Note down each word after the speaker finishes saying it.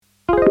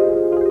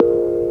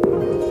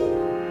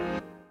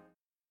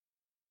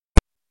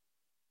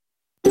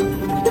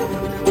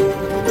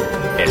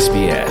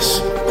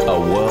SBS, a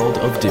world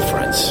of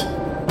difference.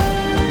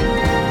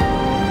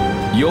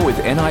 You're with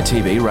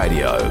NITV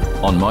Radio,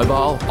 on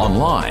mobile,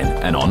 online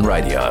and on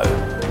radio.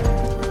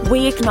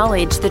 We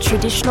acknowledge the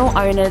traditional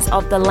owners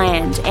of the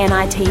land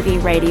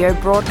NITV Radio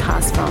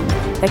broadcasts from,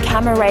 the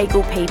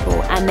Camaragal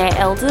people and their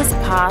elders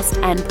past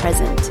and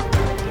present.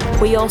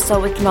 We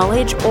also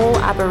acknowledge all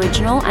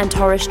Aboriginal and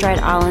Torres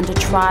Strait Islander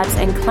tribes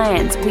and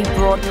clans we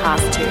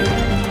broadcast to,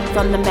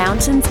 from the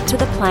mountains to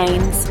the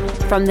plains,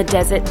 from the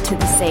desert to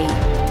the sea,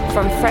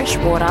 from fresh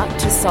water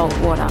to salt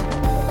water.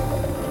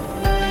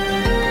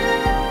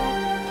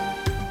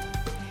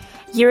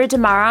 Yira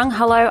Damarang,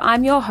 hello,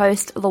 I'm your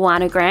host,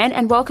 Luana Grant,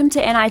 and welcome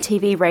to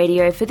NITV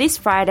Radio for this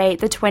Friday,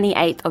 the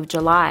 28th of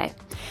July.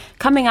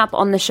 Coming up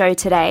on the show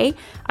today,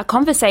 a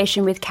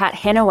conversation with Kat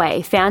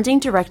Henaway, Founding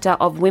Director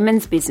of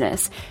Women's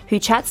Business, who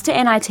chats to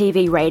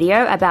NITV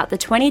Radio about the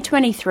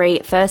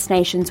 2023 First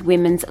Nations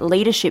Women's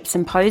Leadership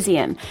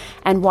Symposium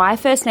and why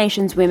First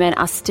Nations women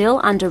are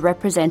still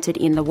underrepresented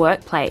in the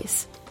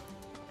workplace.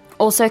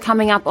 Also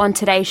coming up on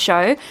today's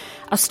show,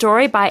 a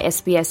story by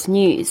SBS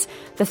News.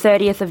 The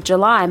 30th of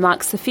July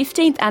marks the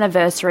 15th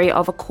anniversary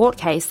of a court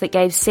case that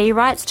gave sea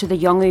rights to the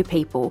Yolngu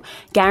people,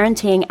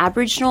 guaranteeing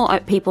Aboriginal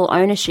people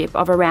ownership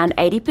of around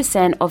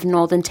 80% of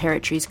Northern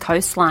Territory's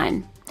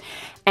coastline.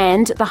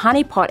 And the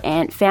honeypot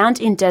ant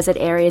found in desert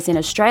areas in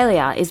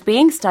Australia is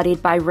being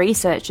studied by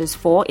researchers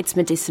for its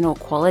medicinal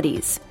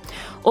qualities.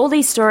 All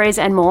these stories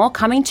and more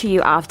coming to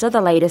you after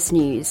the latest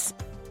news.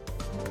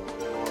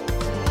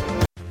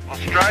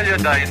 Australia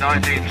Day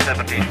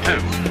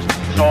 1972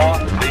 saw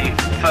the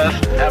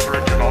first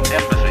Aboriginal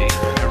embassy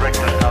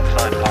erected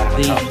outside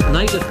Parliament House. The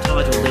native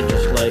title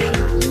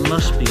legislation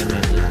must be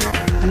amended.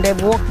 And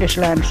they've walked this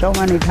land so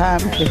many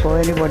times before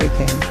anybody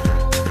came.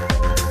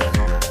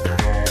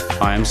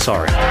 I am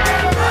sorry.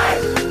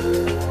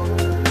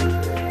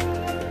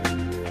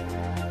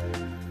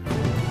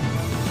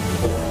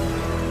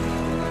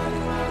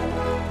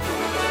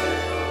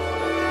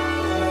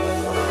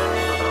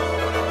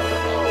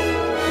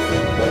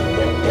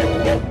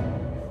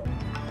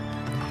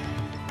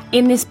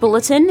 In this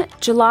bulletin,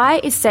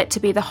 July is set to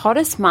be the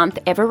hottest month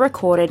ever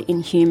recorded in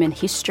human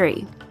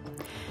history.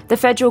 The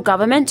federal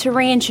government to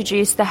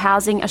reintroduce the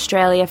Housing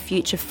Australia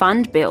Future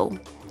Fund bill.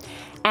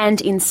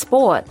 And in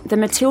sport, the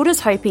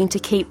Matildas hoping to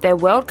keep their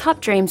World Cup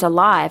dreams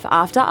alive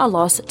after a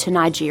loss to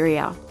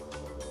Nigeria.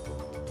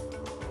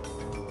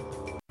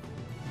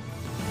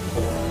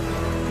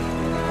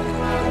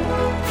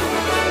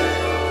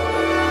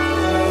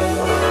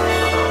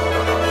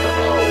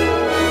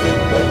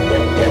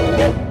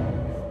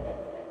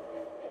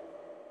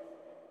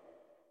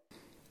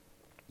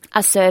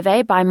 A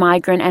survey by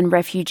migrant and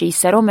refugee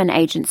settlement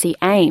agency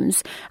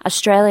AIMS,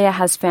 Australia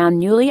has found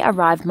newly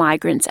arrived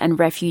migrants and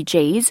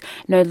refugees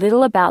know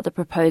little about the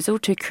proposal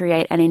to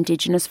create an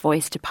Indigenous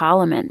voice to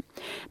Parliament.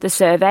 The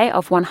survey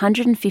of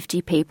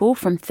 150 people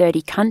from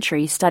 30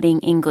 countries studying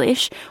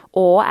English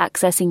or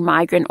accessing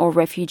migrant or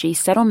refugee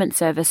settlement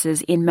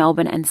services in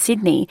Melbourne and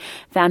Sydney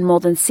found more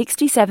than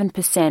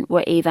 67%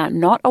 were either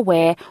not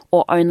aware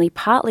or only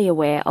partly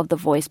aware of the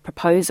voice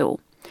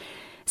proposal.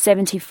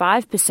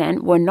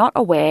 75% were not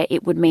aware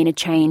it would mean a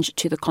change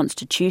to the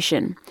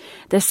Constitution.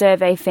 The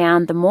survey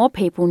found the more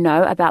people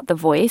know about the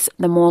voice,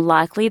 the more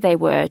likely they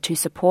were to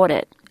support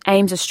it.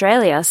 AIMS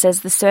Australia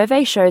says the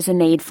survey shows a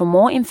need for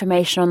more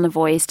information on the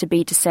voice to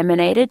be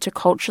disseminated to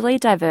culturally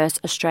diverse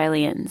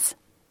Australians.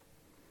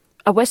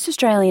 A West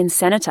Australian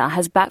senator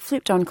has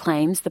backflipped on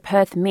claims the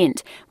Perth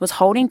Mint was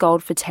holding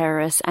gold for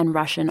terrorists and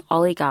Russian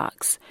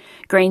oligarchs.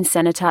 Green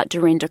Senator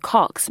Dorinda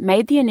Cox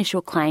made the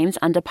initial claims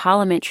under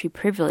parliamentary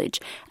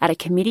privilege at a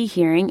committee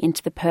hearing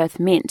into the Perth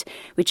Mint,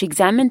 which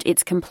examined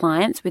its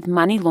compliance with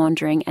money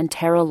laundering and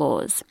terror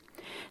laws.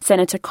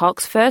 Senator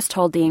Cox first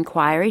told the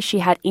inquiry she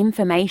had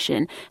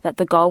information that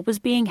the gold was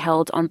being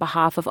held on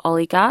behalf of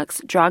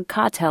oligarchs, drug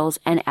cartels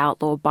and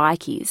outlaw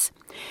bikies.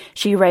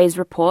 She raised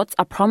reports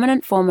a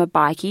prominent former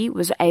bikie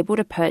was able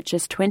to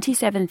purchase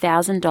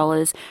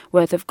 $27,000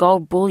 worth of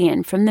gold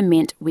bullion from the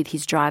mint with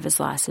his driver's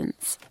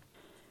licence.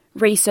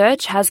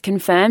 Research has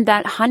confirmed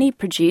that honey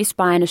produced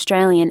by an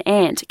Australian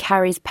ant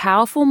carries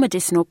powerful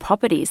medicinal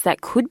properties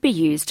that could be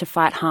used to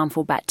fight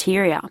harmful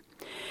bacteria.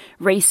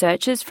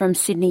 Researchers from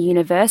Sydney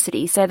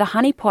University say the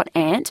honeypot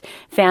ant,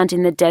 found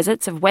in the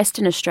deserts of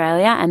Western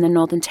Australia and the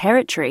Northern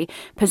Territory,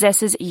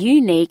 possesses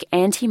unique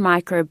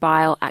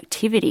antimicrobial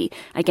activity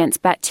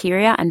against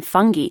bacteria and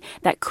fungi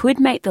that could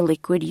make the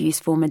liquid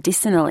useful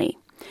medicinally.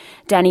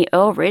 Danny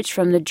Earlrich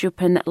from the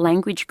Jupan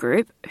Language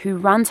Group, who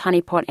runs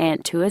honeypot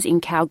ant tours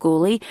in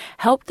Kalgoorlie,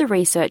 helped the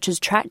researchers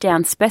track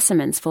down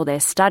specimens for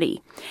their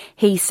study.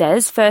 He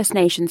says First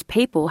Nations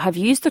people have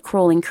used the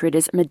crawling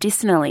critters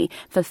medicinally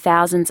for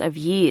thousands of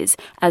years,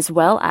 as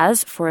well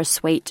as for a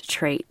sweet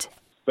treat.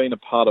 It's been a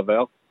part of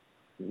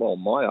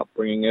my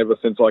upbringing ever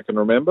since I can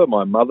remember,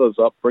 my mother's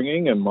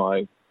upbringing and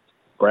my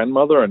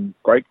grandmother and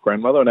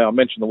great-grandmother. Now, I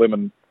mention the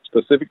women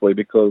specifically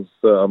because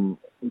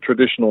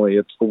traditionally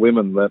it's the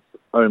women that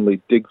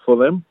only dig for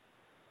them,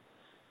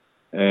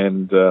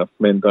 and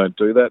men don't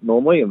do that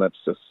normally, and that's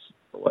just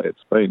the way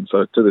it's been.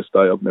 So to this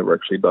day, I've never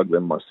actually dug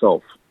them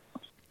myself.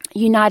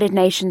 United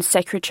Nations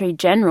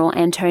Secretary-General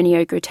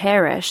Antonio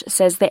Guterres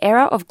says the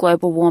era of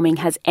global warming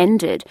has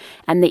ended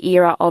and the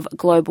era of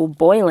global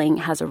boiling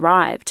has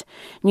arrived.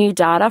 New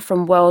data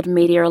from world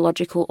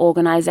meteorological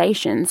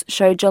organisations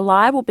show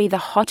July will be the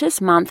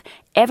hottest month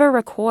ever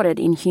recorded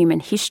in human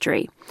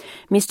history.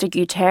 Mr.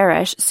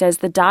 Guterres says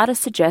the data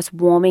suggests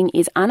warming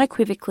is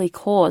unequivocally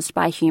caused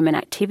by human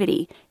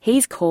activity.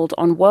 He's called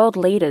on world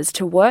leaders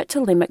to work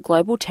to limit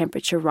global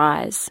temperature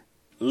rise.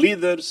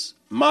 Leaders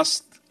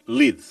must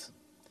lead.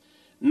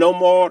 No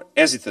more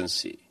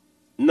hesitancy,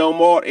 no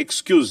more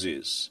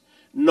excuses,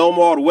 no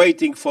more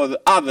waiting for the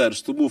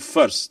others to move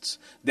first.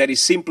 There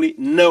is simply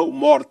no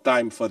more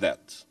time for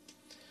that.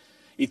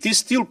 It is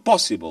still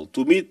possible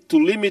to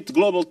limit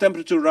global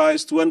temperature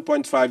rise to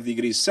 1.5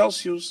 degrees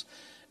Celsius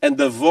and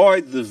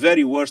avoid the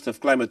very worst of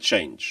climate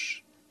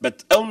change,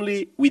 but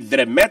only with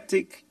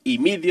dramatic,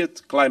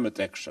 immediate climate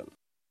action.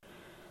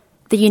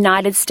 The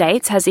United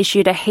States has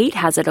issued a heat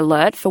hazard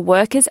alert for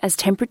workers as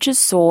temperatures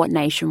soar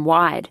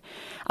nationwide.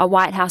 A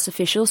White House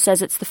official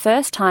says it's the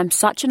first time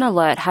such an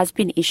alert has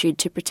been issued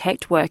to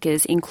protect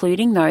workers,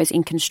 including those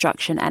in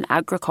construction and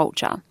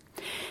agriculture.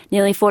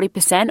 Nearly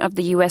 40% of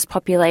the US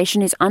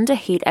population is under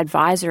heat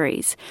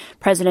advisories.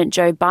 President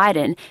Joe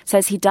Biden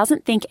says he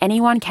doesn't think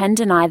anyone can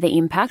deny the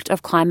impact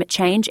of climate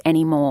change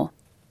anymore.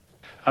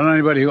 I don't know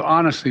anybody who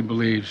honestly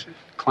believes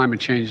climate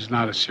change is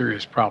not a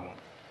serious problem.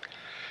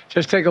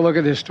 Just take a look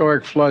at the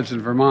historic floods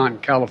in Vermont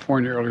and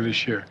California earlier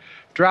this year.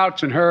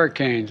 Droughts and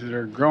hurricanes that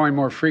are growing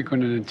more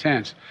frequent and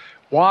intense.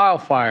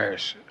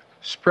 Wildfires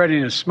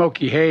spreading a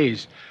smoky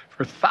haze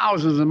for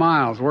thousands of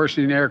miles,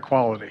 worsening air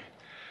quality.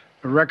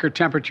 The record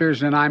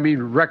temperatures, and I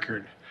mean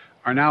record,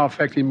 are now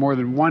affecting more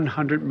than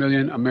 100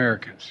 million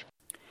Americans.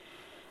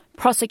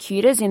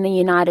 Prosecutors in the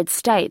United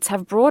States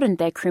have broadened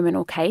their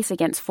criminal case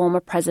against former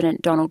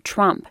President Donald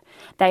Trump.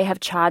 They have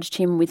charged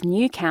him with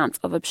new counts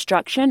of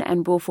obstruction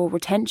and willful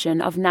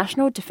retention of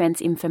national defence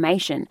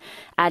information,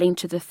 adding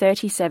to the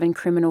 37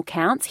 criminal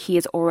counts he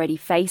is already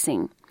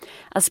facing.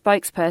 A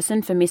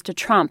spokesperson for Mr.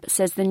 Trump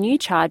says the new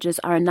charges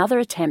are another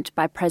attempt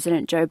by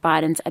President Joe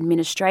Biden's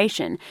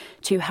administration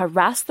to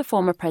harass the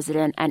former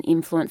president and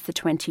influence the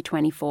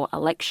 2024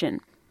 election.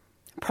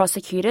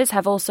 Prosecutors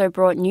have also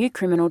brought new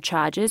criminal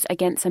charges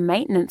against a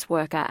maintenance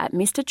worker at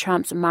Mr.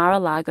 Trump's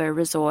Mar-a-Lago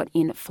resort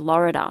in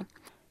Florida.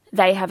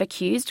 They have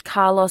accused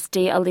Carlos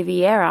de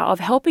Oliveira of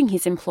helping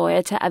his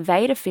employer to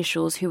evade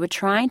officials who were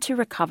trying to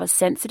recover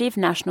sensitive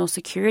national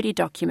security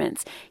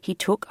documents he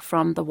took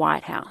from the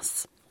White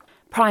House.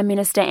 Prime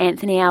Minister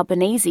Anthony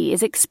Albanese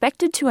is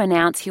expected to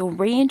announce he'll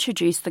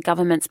reintroduce the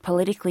government's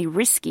politically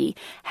risky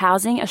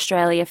Housing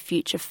Australia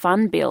Future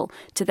Fund bill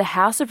to the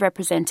House of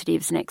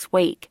Representatives next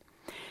week.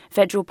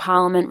 Federal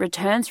Parliament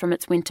returns from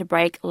its winter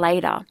break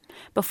later.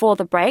 Before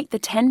the break, the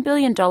 $10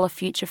 billion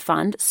future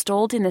fund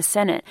stalled in the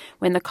Senate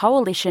when the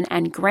Coalition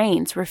and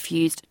Greens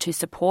refused to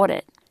support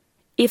it.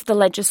 If the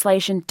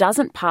legislation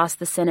doesn't pass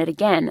the Senate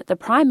again, the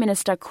Prime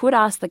Minister could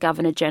ask the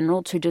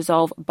Governor-General to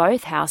dissolve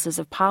both houses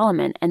of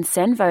Parliament and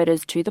send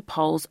voters to the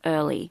polls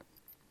early.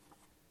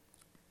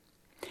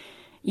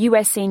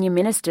 US senior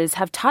ministers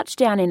have touched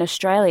down in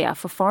Australia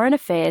for foreign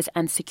affairs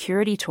and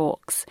security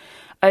talks.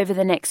 Over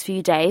the next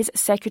few days,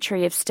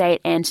 Secretary of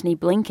State Antony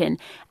Blinken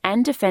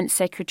and Defence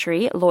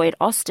Secretary Lloyd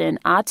Austin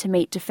are to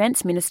meet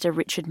Defence Minister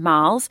Richard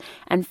Marles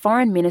and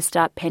Foreign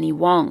Minister Penny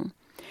Wong.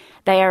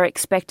 They are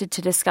expected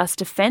to discuss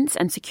defence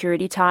and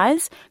security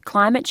ties,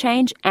 climate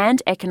change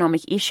and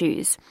economic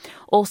issues.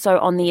 Also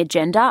on the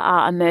agenda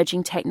are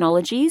emerging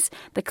technologies,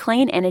 the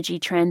clean energy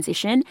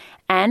transition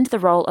and the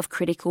role of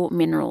critical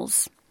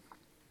minerals.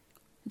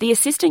 The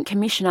Assistant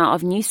Commissioner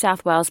of New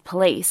South Wales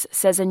Police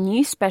says a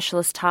new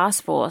specialist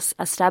task force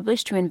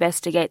established to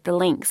investigate the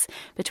links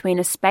between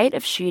a spate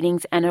of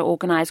shootings and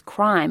organised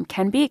crime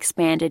can be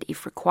expanded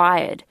if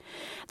required.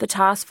 The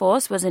task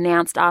force was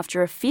announced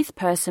after a fifth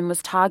person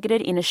was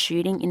targeted in a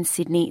shooting in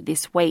Sydney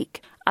this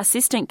week.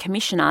 Assistant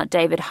Commissioner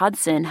David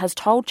Hudson has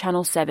told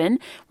Channel 7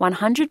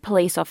 100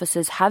 police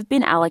officers have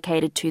been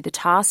allocated to the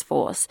task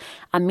force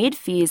amid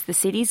fears the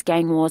city's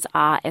gang wars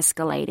are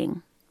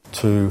escalating.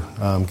 To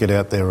get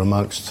out there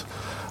amongst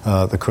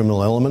the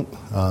criminal element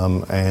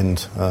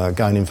and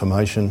gain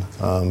information,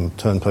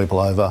 turn people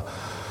over,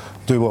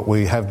 do what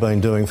we have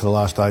been doing for the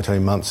last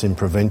 18 months in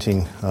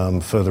preventing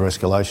further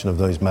escalation of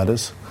these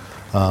matters.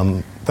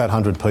 That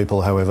 100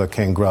 people, however,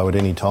 can grow at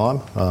any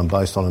time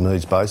based on a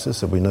needs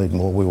basis. If we need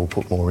more, we will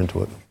put more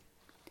into it.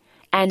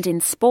 And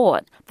in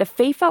sport, the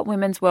FIFA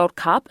Women's World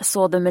Cup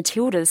saw the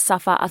Matildas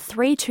suffer a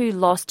 3-2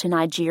 loss to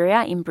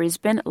Nigeria in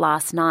Brisbane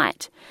last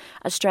night.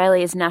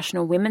 Australia's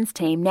national women's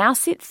team now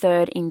sit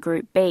third in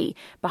Group B,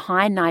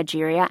 behind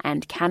Nigeria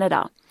and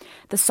Canada.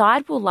 The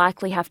side will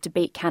likely have to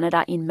beat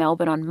Canada in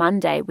Melbourne on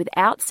Monday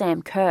without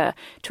Sam Kerr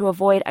to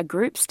avoid a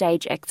group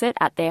stage exit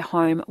at their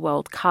home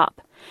World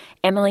Cup.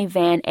 Emily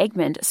Van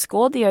Egmond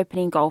scored the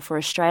opening goal for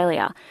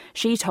Australia.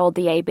 She told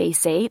the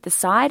ABC the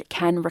side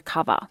can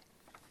recover.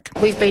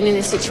 We've been in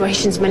these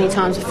situations many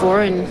times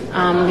before, and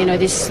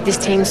this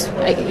team's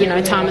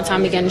time and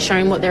time again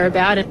showing what they're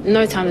about. And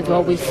no time to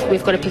dwell.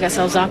 We've got to pick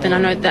ourselves up, and I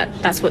know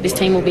that's what this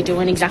team will be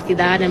doing, exactly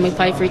that. And we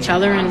play for each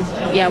other, and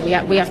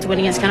we have to win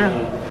against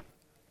Canada.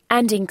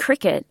 And in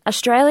cricket,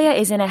 Australia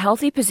is in a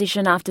healthy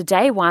position after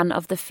day one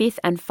of the fifth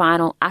and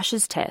final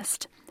Ashes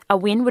test. A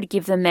win would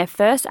give them their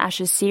first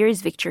Ashes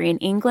series victory in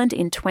England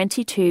in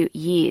 22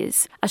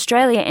 years.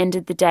 Australia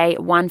ended the day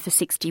 1 for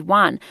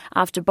 61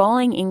 after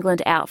bowling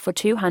England out for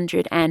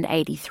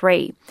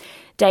 283.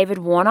 David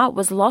Warner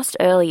was lost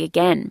early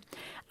again.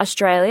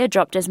 Australia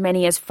dropped as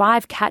many as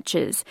 5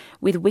 catches,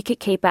 with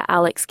wicketkeeper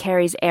Alex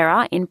Carey's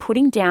error in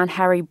putting down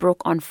Harry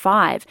Brook on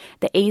 5,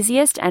 the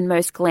easiest and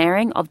most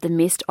glaring of the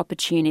missed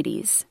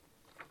opportunities.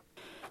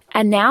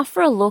 And now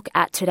for a look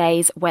at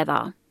today's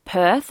weather.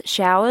 Perth,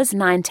 showers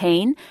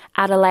 19,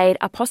 Adelaide,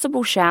 a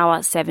possible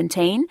shower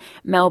 17,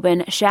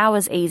 Melbourne,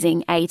 showers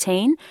easing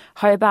 18,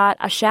 Hobart,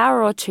 a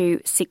shower or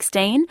two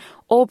 16,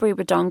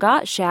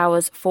 Albury-Wodonga,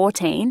 showers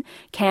 14,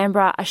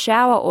 Canberra, a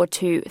shower or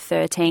two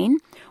 13,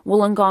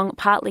 Wollongong,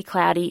 partly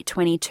cloudy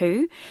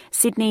 22,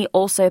 Sydney,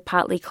 also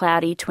partly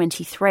cloudy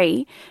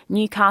 23,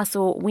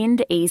 Newcastle,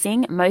 wind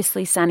easing,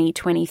 mostly sunny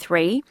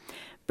 23,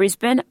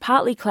 Brisbane,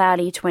 partly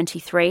cloudy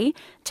 23,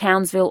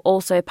 Townsville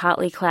also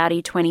partly cloudy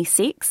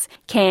 26,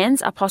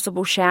 Cairns, a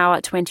possible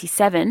shower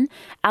 27,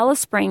 Alice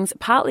Springs,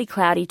 partly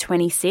cloudy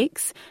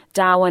 26,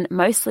 Darwin,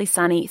 mostly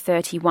sunny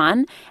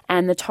 31,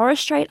 and the Torres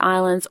Strait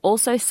Islands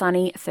also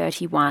sunny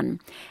 31.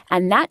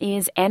 And that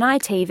is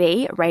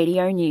NITV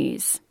Radio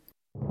News.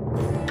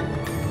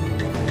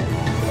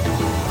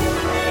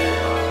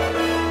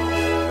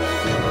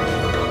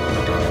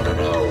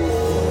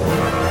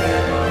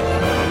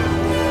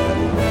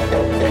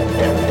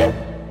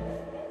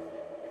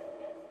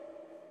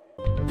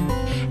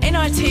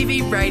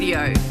 NITV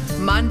Radio,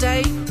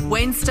 Monday,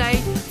 Wednesday,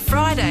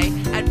 Friday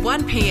at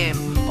 1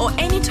 p.m. or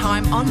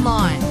anytime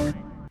online.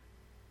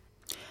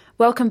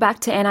 Welcome back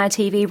to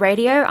NITV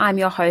Radio. I'm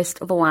your host,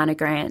 Luana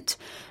Grant.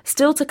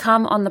 Still to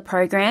come on the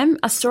program,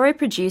 a story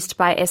produced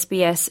by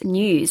SBS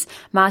News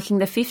marking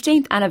the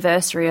 15th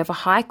anniversary of a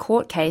High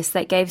Court case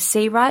that gave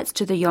sea rights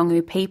to the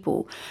Yolngu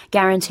people,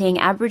 guaranteeing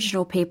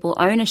Aboriginal people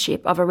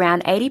ownership of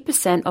around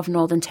 80% of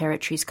Northern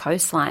Territory's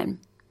coastline.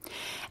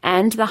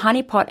 And the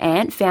honeypot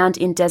ant found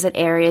in desert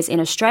areas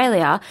in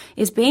Australia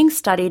is being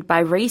studied by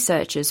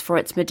researchers for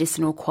its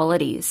medicinal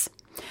qualities.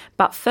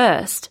 But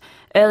first,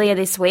 earlier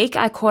this week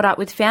I caught up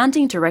with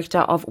founding director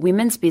of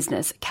Women's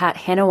Business, Kat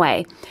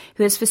Henaway,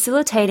 who is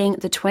facilitating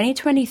the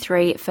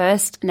 2023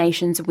 First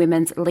Nations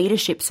Women's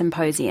Leadership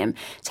Symposium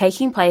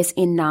taking place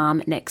in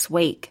Naarm next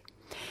week.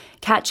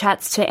 Kat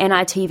chats to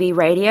NITV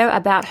Radio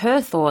about her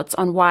thoughts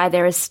on why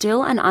there is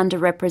still an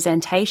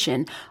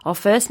underrepresentation of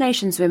First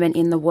Nations women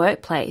in the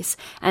workplace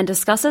and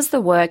discusses the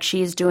work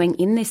she is doing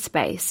in this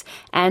space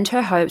and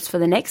her hopes for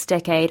the next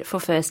decade for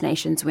First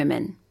Nations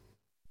women.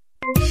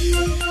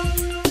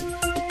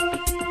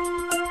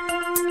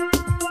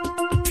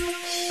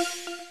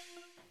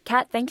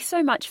 Kat, thank you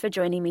so much for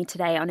joining me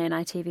today on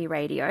NITV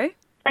Radio.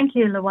 Thank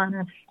you,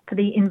 Luana, for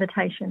the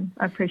invitation.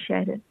 I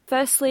appreciate it.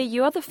 Firstly,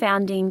 you are the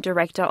founding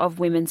director of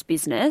Women's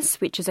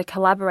Business, which is a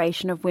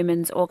collaboration of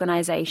women's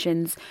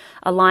organisations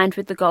aligned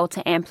with the goal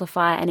to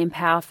amplify and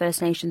empower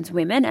First Nations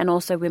women and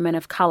also women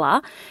of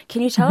colour.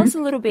 Can you tell us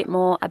a little bit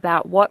more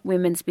about what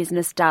Women's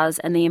Business does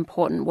and the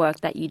important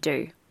work that you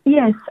do?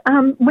 Yes,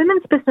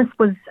 Women's Business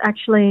was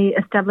actually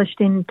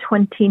established in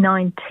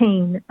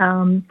 2019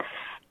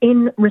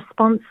 in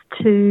response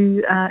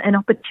to an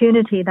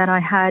opportunity that I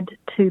had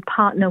to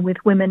partner with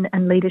Women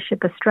and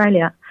Leadership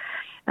Australia.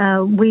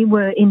 We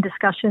were in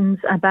discussions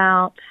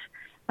about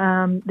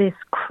this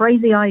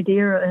crazy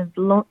idea of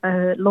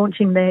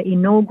launching their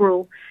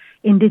inaugural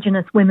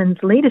Indigenous Women's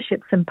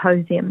Leadership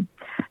Symposium.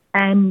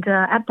 And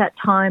at that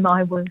time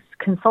I was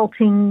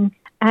consulting,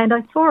 and I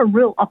saw a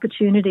real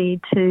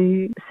opportunity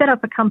to set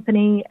up a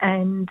company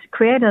and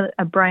create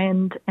a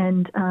brand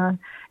and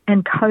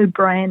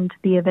co-brand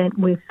the event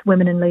with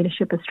Women in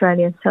Leadership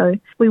Australia. So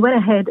we went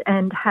ahead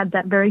and had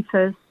that very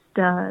first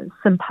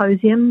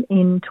symposium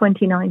in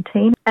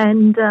 2019.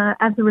 And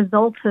as a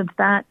result of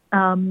that,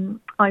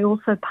 I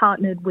also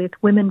partnered with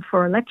Women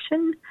for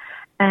Election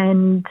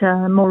and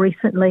more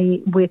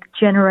recently with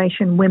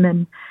Generation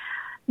Women.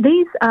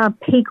 These are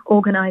peak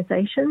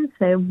organisations.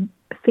 They're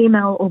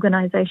female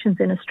organisations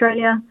in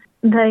Australia.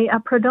 They are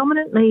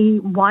predominantly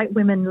white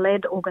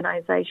women-led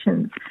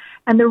organisations.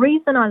 And the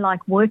reason I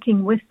like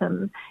working with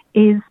them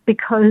is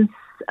because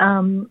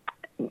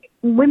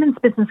Women's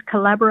Business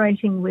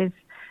collaborating with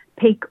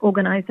peak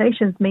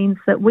organisations means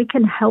that we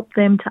can help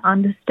them to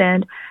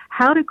understand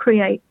how to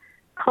create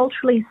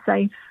culturally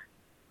safe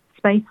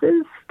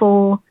spaces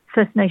for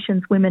First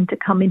Nations women to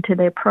come into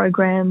their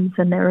programs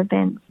and their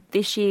events.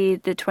 This year,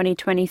 the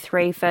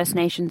 2023 First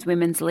Nations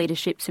Women's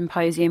Leadership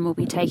Symposium will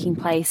be taking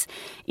place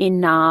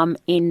in Naarm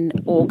in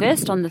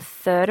August, on the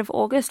 3rd of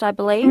August, I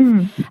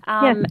believe.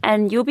 Yes.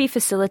 And you'll be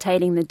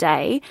facilitating the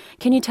day.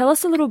 Can you tell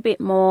us a little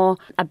bit more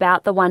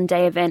about the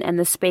one-day event and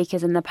the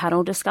speakers and the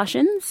panel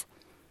discussions?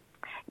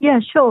 Yeah,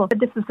 sure.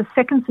 This is the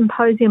second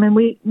symposium, and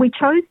we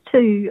chose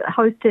to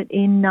host it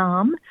in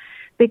Naarm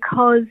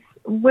because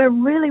we're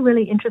really,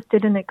 really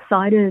interested and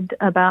excited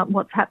about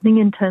what's happening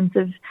in terms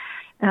of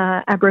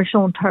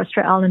Aboriginal and Torres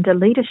Strait Islander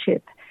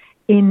leadership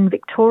in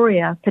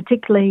Victoria,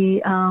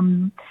 particularly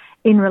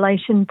in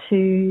relation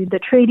to the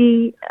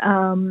treaty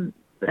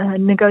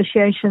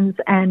negotiations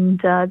and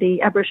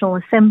the Aboriginal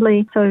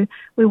Assembly. So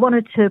we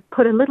wanted to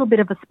put a little bit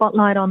of a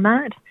spotlight on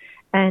that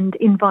and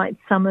invite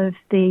some of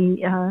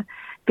the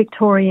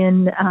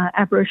Victorian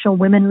Aboriginal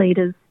women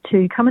leaders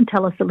to come and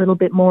tell us a little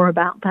bit more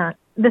about that.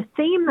 The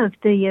theme of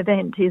the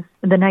event is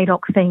the NAIDOC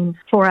themes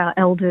for our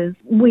elders.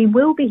 We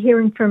will be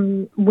hearing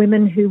from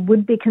women who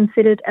would be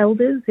considered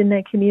elders in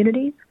their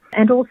communities.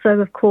 And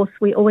also, of course,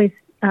 we always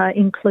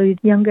include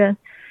younger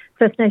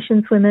First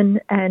Nations women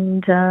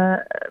and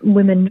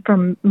women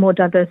from more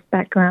diverse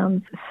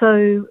backgrounds.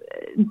 So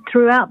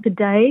throughout the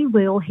day,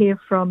 we'll hear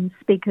from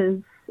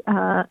speakers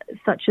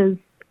such as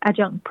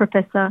Adjunct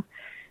Professor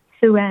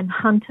Sue-Ann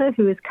Hunter,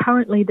 who is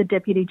currently the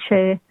Deputy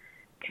Chair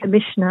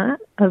Commissioner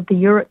of the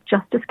Europe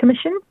Justice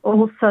Commission.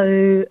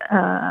 Also,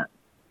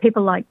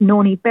 people like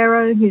Nornie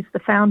Barrow, who's the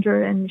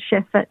founder and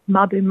chef at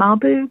Mabu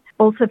Mabu.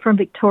 Also from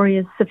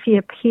Victoria's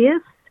Sophia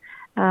Pearce.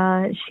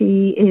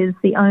 She is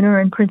the owner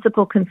and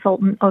principal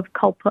consultant of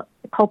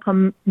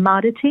Kulpa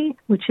Marditi,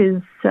 which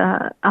is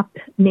up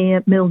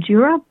near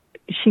Mildura.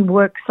 She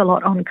works a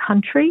lot on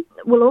country.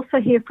 We'll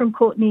also hear from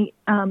Courtney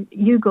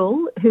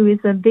Ugal, who is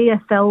a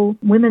VFL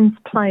women's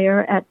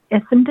player at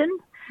Essendon.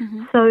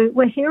 Mm-hmm. So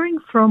we're hearing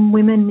from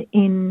women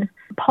in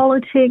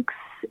politics,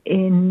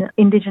 in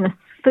Indigenous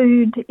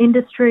food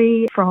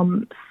industry,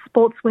 from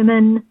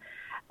sportswomen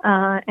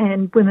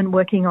and women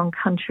working on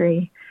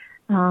country.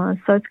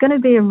 So it's going to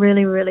be a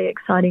really, really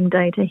exciting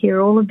day to hear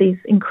all of these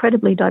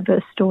incredibly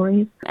diverse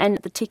stories. And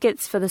the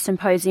tickets for the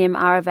symposium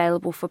are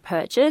available for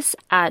purchase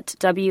at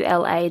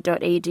wla.edu.au.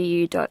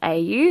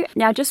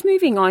 Now, just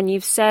moving on,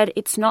 you've said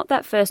it's not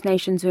that First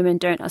Nations women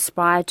don't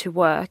aspire to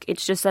work,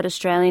 it's just that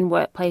Australian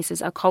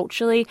workplaces are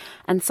culturally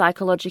and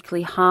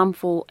psychologically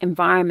harmful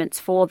environments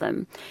for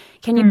them.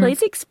 Can you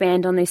please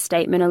expand on this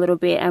statement a little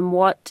bit and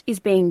what is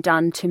being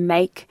done to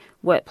make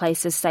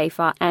workplaces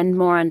safer and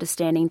more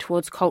understanding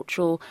towards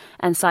cultural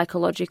and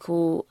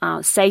psychological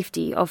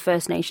safety of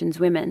First Nations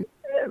women?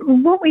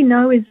 What we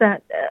know is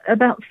that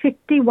about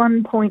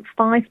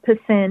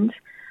 51.5%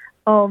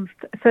 of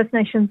First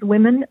Nations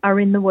women are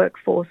in the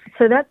workforce.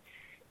 So that's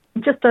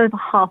just over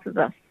half of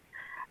us.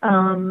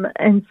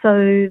 And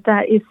so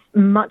that is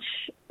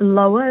much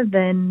lower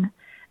than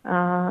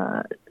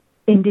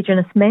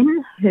Indigenous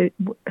men who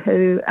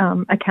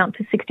account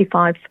for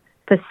 65%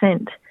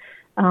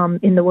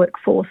 in the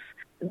workforce.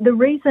 The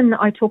reason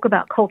I talk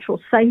about cultural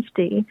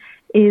safety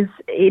is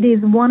it is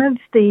one of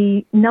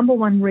the number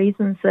one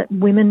reasons that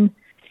women,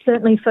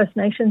 certainly First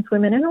Nations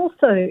women, and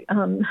also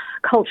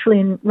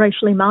culturally and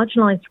racially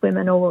marginalised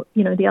women, or,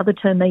 you know, the other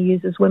term they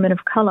use is women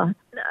of colour,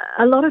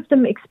 a lot of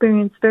them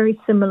experience very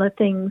similar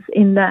things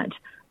in that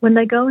when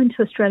they go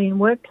into Australian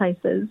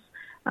workplaces,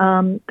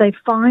 they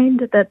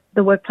find that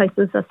the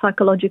workplaces are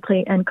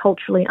psychologically and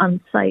culturally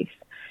unsafe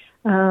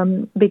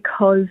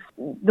because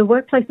the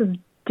workplaces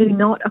do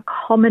not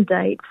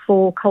accommodate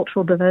for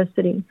cultural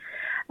diversity.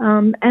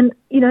 And,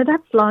 you know,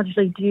 that's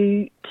largely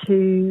due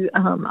to,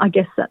 I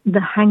guess, the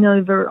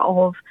hangover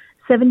of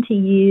 70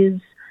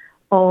 years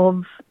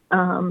of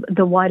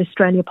the White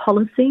Australia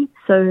policy.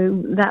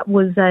 So that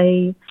was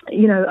a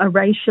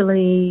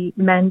racially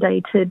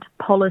mandated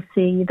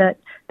policy that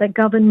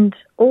governed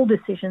all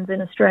decisions in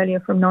Australia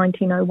from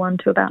 1901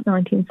 to about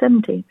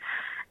 1970.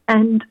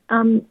 And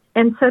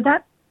so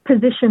that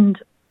positioned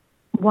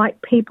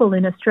white people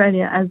in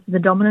Australia as the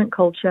dominant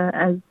culture,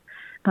 as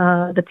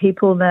the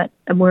people that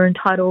were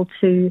entitled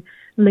to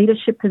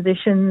leadership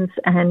positions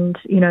and,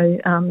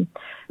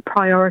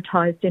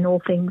 prioritised in all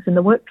things in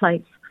the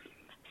workplace.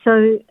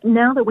 So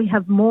now that we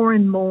have more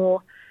and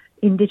more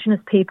Indigenous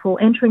people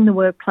entering the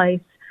workplace,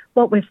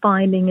 what we're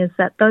finding is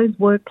that those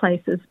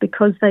workplaces,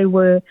 because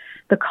the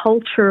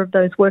culture of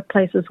those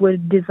workplaces were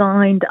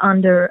designed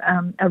under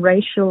a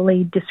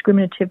racially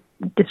discriminative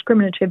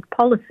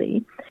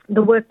policy,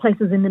 the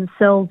workplaces in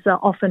themselves are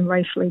often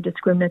racially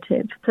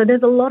discriminative. So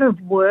there's a lot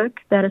of work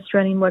that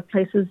Australian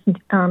workplaces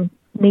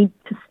need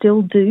to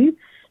still do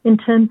in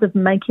terms of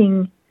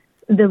making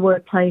the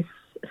workplace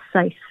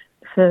safe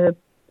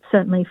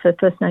certainly for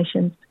First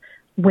Nations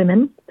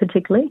women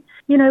particularly.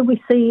 You know,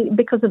 we see,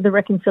 because of the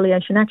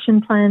Reconciliation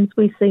Action Plans,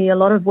 we see a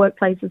lot of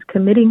workplaces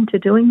committing to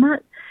doing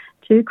that,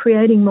 to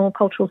creating more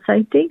cultural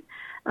safety,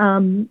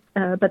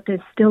 but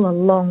there's still a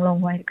long,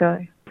 long way to go.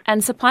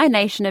 And Supply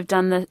Nation have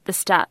done the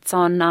stats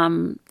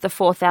on the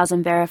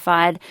 4,000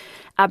 verified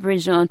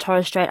Aboriginal and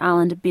Torres Strait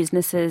Islander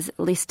businesses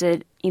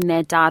listed in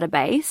their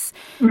database.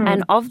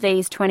 And of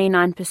these,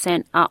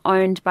 29% are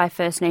owned by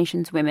First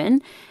Nations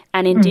women,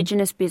 and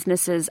Indigenous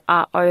businesses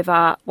are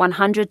over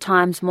 100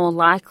 times more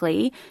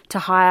likely to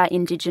hire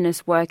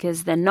Indigenous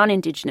workers than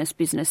non-Indigenous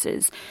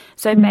businesses.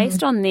 So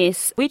based on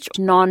this, which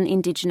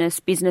non-Indigenous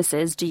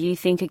businesses do you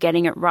think are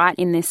getting it right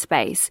in this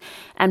space?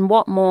 And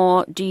what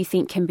more do you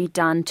think can be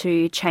done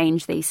to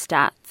change these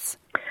stats?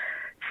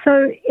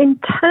 So in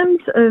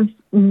terms of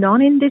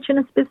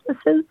non-Indigenous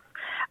businesses,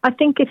 I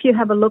think if you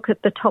have a look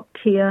at the top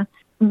tier,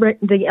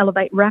 the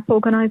Elevate RAP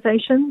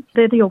organisations,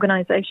 they're the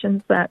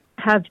organisations that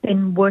have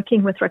been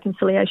working with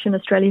Reconciliation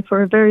Australia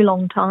for a very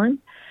long time,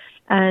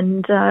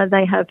 and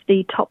they have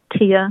the top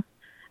tier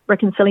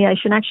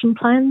reconciliation action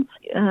plans.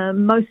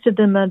 Most of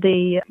them are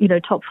the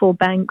top 4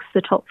 banks,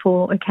 the top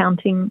 4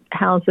 accounting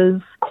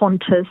houses,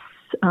 Qantas,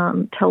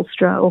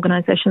 Telstra,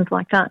 organisations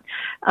like that.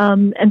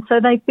 And so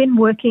they've been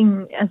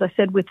working, as I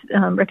said, with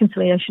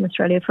Reconciliation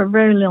Australia for a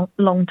very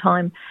long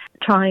time,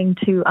 trying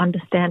to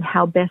understand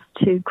how best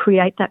to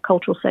create that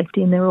cultural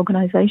safety in their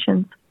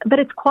organisations. But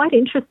it's quite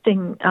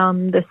interesting,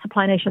 the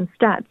Supply Nation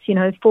stats,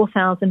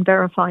 4,000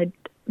 verified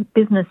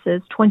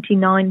businesses,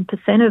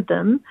 29% of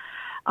them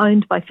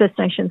owned by First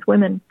Nations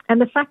women. And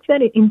the fact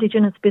that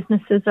Indigenous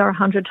businesses are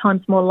 100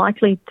 times more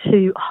likely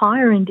to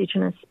hire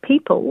Indigenous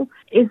people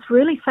is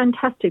really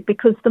fantastic,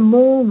 because the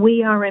more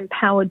we are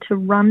empowered to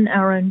run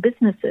our own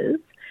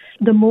businesses,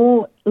 the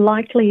more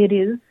likely it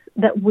is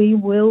that we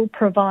will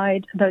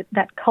provide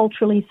that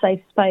culturally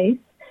safe space,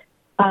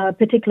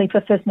 particularly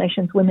for First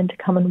Nations women to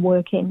come and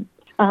work in.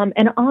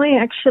 And I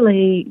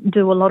actually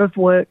do a lot of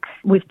work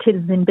with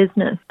Titters in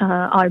Business.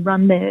 I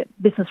run their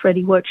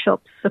business-ready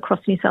workshops across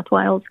New South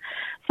Wales.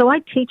 So I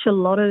teach a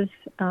lot of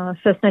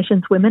First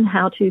Nations women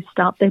how to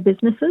start their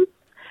businesses.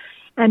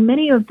 And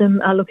many of them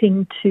are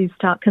looking to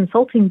start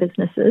consulting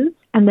businesses,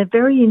 and they're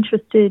very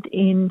interested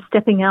in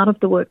stepping out of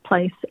the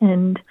workplace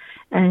and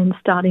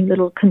starting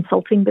little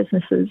consulting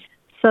businesses.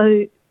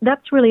 So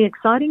that's really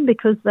exciting,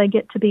 because they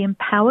get to be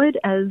empowered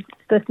as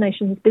First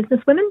Nations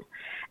businesswomen.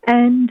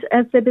 And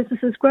as their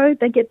businesses grow,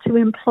 they get to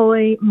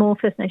employ more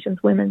First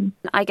Nations women.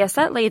 I guess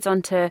that leads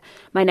on to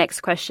my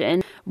next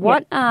question.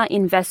 What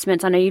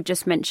investments, I know you've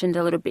just mentioned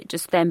a little bit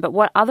just then, but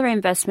what other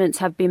investments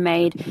have been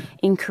made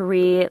in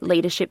career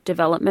leadership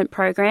development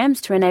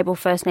programs to enable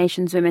First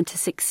Nations women to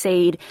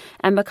succeed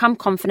and become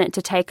confident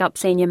to take up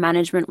senior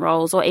management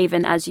roles, or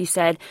even, as you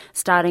said,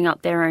 starting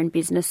up their own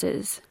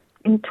businesses?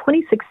 In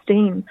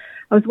 2016,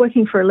 I was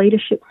working for a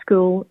leadership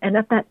school, and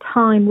at that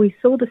time we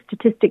saw the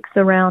statistics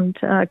around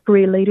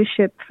career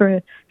leadership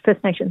for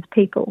First Nations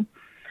people.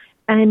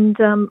 And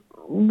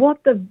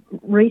what the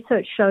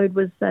research showed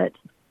was that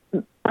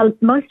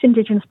most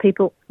Indigenous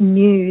people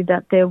knew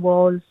that there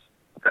was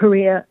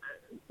career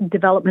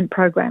development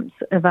programs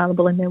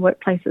available in their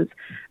workplaces,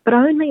 but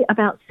only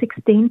about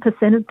 16%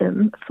 of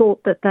them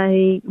thought that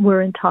they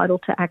were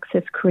entitled to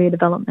access career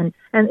development.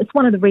 And it's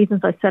one of the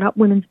reasons I set up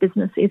Women's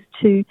Business, is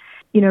to,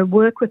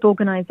 work with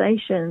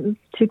organisations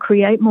to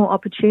create more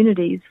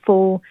opportunities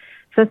for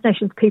First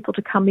Nations people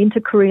to come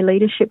into career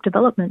leadership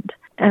development,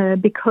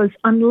 because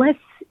unless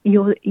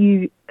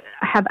you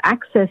have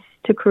access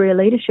to career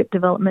leadership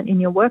development in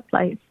your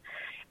workplace,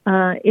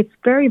 it's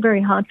very,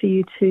 very hard for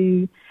you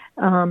to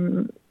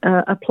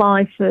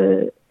apply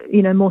for,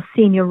 more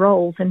senior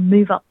roles and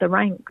move up the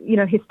rank.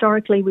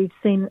 Historically, we've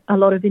seen a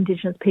lot of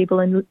Indigenous people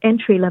in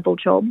entry-level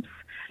jobs,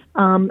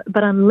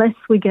 but unless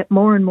we get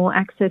more and more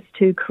access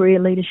to career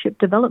leadership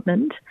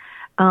development,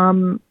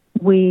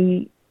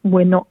 we're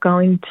not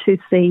going to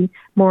see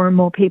more and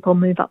more people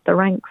move up the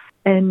ranks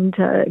and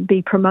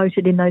be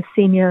promoted in those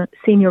senior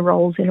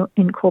roles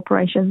in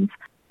corporations.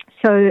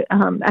 So,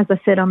 as I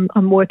said,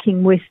 I'm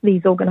working with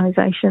these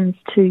organisations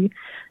to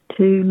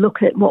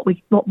look at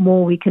what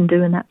more we can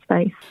do in that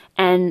space.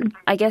 And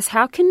I guess,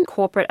 how can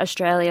corporate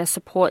Australia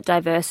support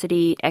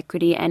diversity,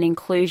 equity and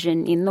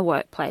inclusion in the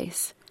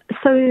workplace?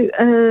 So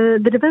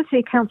the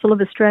Diversity Council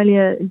of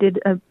Australia did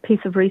a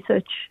piece of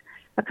research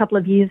a couple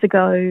of years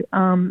ago,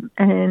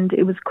 and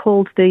it was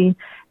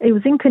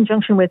in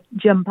conjunction with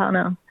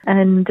Jampana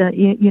and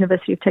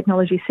University of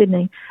Technology,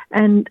 Sydney,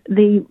 and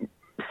the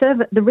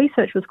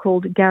research was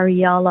called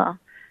Gariyala,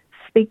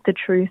 Speak the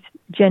Truth,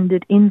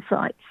 Gendered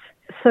Insights.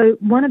 So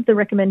one of the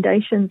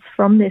recommendations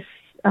from this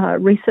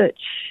research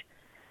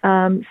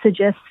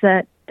suggests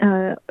that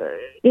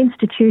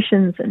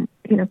institutions and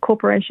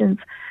corporations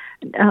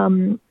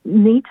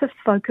need to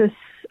focus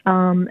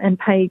and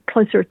pay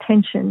closer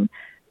attention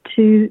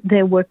to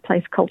their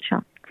workplace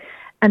culture.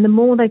 And the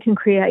more they can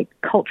create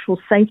cultural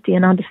safety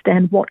and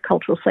understand what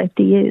cultural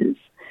safety is,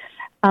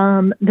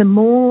 the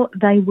more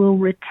they will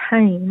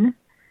retain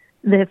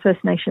their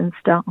First Nations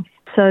staff.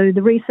 So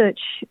the research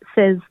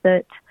says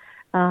that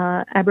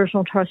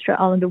Aboriginal and Torres Strait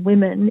Islander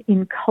women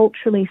in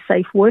culturally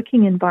safe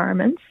working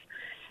environments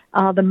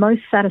are the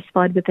most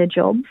satisfied with their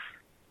jobs,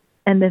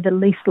 and they're the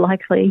least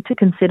likely to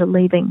consider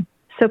leaving.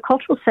 So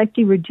cultural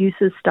safety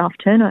reduces staff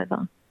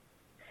turnover.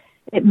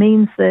 It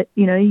means that,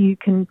 you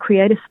can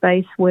create a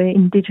space where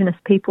Indigenous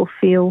people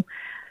feel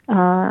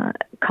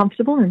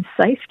comfortable and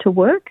safe to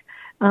work,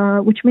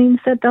 which means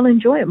that they'll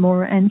enjoy it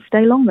more and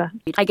stay longer.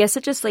 I guess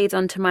it just leads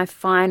on to my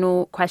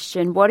final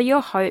question. What are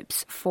your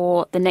hopes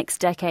for the next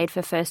decade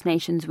for First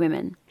Nations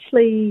women?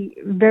 Actually,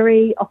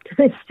 very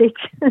optimistic.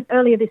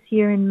 Earlier this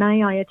year in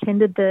May, I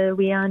attended the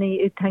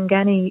Wiani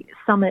Utangani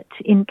Summit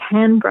in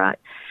Canberra,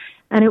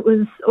 and it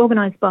was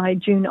organised by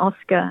June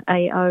Oscar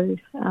AO,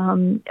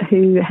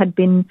 who had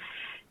been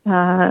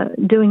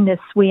doing this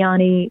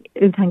Wiani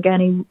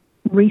Utangani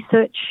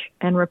research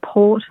and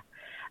report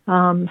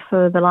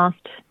for the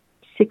last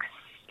 6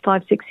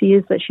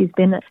 years that she's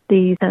been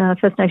the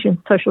First Nations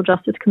Social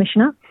Justice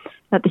Commissioner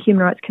at the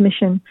Human Rights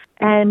Commission.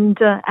 And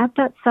at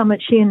that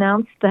summit, she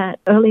announced that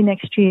early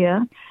next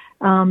year,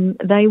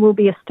 they will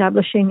be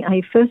establishing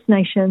a First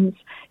Nations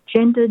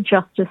Gender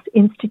Justice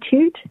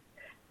Institute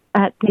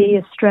at the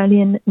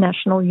Australian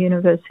National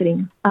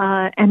University.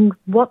 And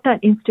what that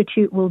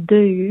institute will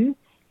do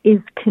is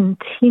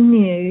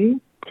continue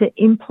to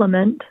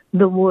implement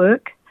the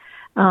work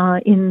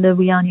in the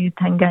Wiani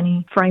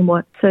Utangani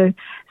framework. So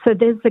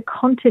there's a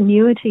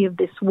continuity of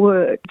this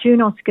work.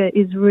 June Oscar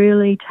is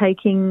really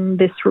taking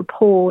this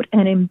report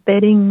and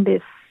embedding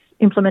this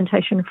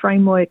implementation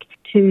framework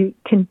to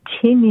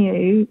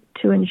continue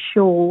to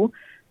ensure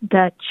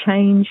that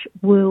change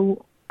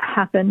will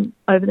happen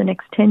over the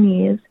next 10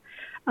 years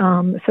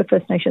for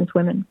First Nations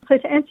women. So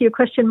to answer your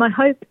question, my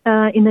hope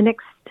in the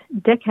next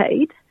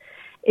decade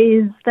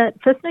is that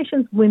First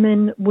Nations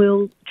women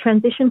will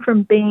transition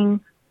from being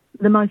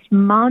the most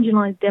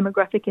marginalised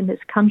demographic in this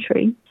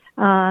country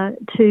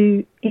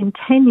to, in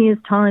 10 years'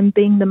 time,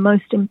 being the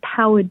most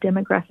empowered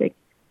demographic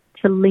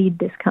to lead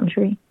this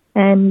country.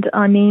 And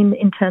I mean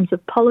in terms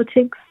of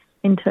politics,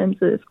 in terms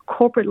of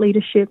corporate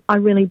leadership, I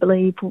really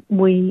believe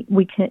we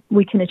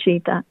can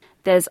achieve that.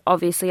 There's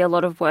obviously a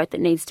lot of work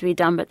that needs to be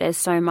done, but there's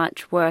so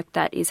much work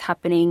that is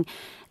happening,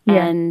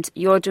 and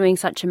you're doing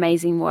such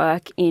amazing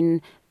work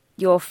in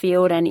your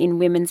field and in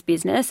women's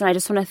business. And I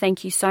just want to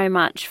thank you so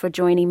much for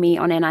joining me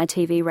on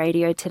NITV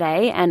Radio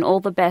today, and all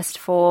the best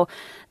for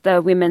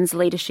the Women's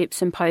Leadership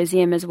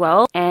Symposium as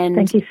well. And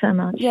thank you so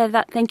much.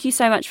 Thank you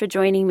so much for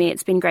joining me.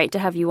 It's been great to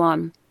have you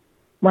on.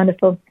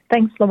 Wonderful.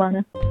 Thanks,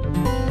 Luana.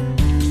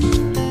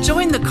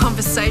 Join the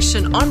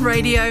conversation on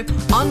radio,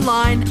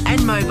 online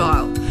and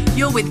mobile.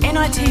 You're with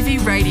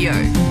NITV Radio.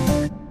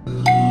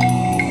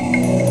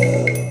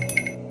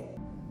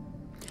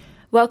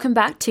 Welcome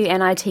back to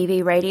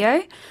NITV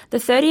Radio. The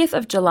 30th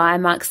of July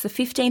marks the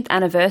 15th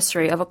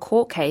anniversary of a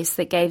court case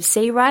that gave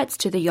sea rights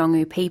to the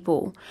Yolngu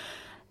people.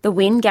 The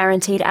win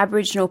guaranteed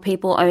Aboriginal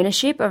people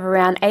ownership of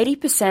around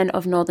 80%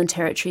 of Northern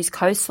Territory's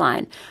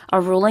coastline, a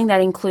ruling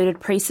that included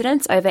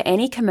precedence over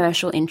any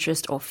commercial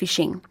interest or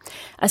fishing.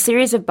 A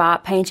series of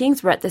bark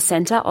paintings were at the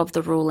centre of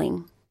the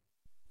ruling.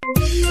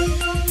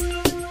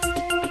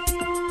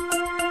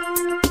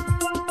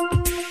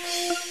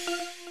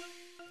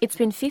 It's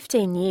been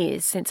 15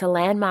 years since a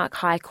landmark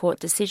High Court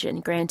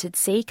decision granted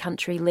sea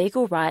country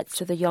legal rights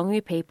to the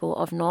Yolngu people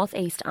of North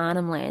East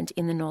Arnhem Land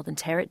in the Northern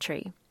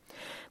Territory.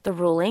 The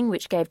ruling,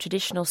 which gave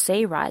traditional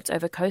sea rights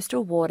over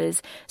coastal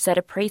waters, set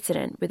a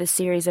precedent, with a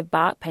series of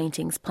bark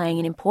paintings playing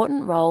an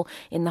important role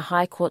in the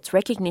High Court's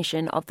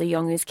recognition of the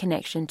Yolngu's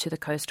connection to the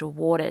coastal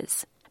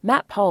waters.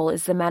 Matt Pohl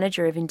is the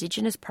Manager of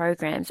Indigenous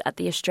Programs at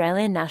the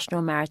Australian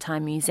National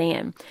Maritime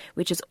Museum,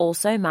 which is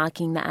also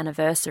marking the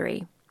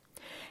anniversary.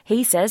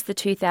 He says the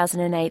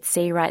 2008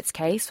 sea rights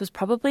case was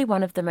probably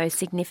one of the most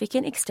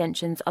significant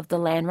extensions of the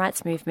land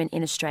rights movement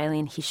in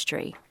Australian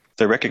history.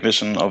 The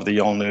recognition of the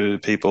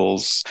Yolngu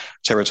people's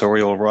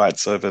territorial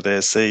rights over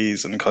their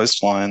seas and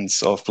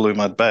coastlines of Blue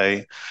Mud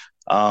Bay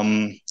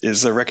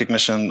is a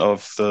recognition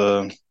of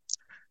the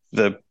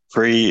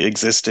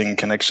pre-existing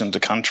connection to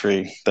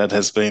country that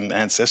has been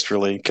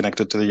ancestrally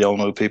connected to the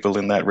Yolngu people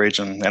in that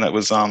region. And it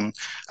was a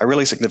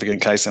really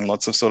significant case in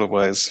lots of sort of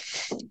ways.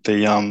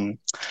 The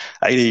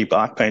 80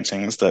 bark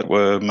paintings that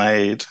were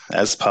made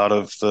as part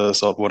of the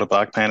saltwater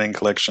bark painting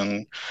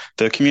collection,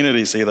 the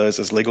community see those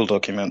as legal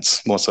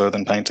documents more so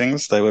than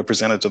paintings. They were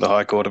presented to the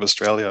High Court of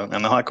Australia,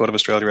 and the High Court of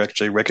Australia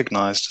actually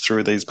recognised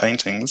through these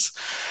paintings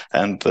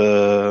and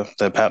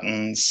their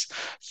patterns,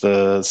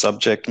 the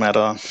subject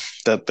matter,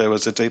 that there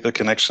was a deeper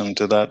connection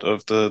to that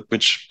of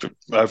which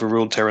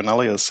overruled terra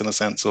nullius in a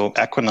sense, or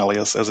aqua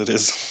nullius as it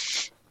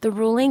is. The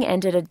ruling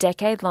ended a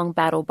decade-long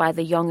battle by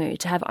the Yolngu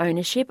to have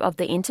ownership of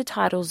the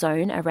intertidal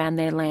zone around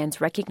their lands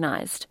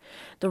recognised.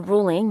 The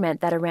ruling meant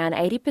that around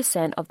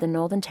 80% of the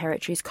Northern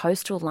Territory's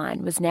coastal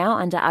line was now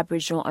under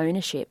Aboriginal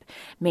ownership,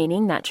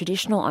 meaning that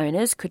traditional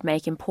owners could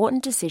make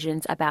important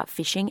decisions about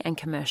fishing and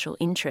commercial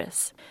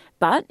interests.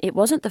 But it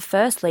wasn't the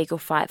first legal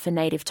fight for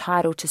native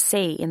title to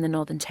sea in the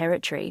Northern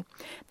Territory.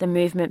 The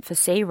movement for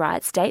sea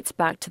rights dates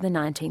back to the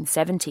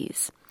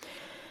 1970s.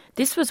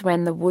 This was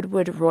when the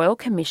Woodward Royal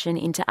Commission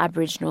into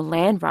Aboriginal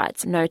Land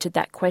Rights noted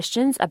that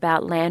questions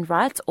about land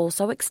rights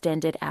also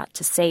extended out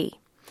to sea.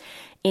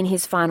 In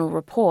his final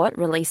report,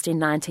 released in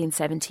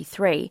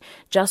 1973,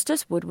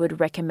 Justice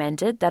Woodward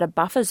recommended that a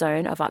buffer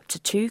zone of up to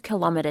 2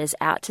 kilometres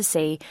out to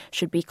sea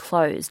should be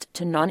closed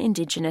to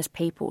non-Indigenous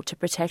people to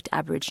protect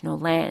Aboriginal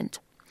land.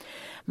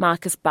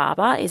 Marcus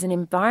Barber is an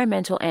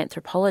environmental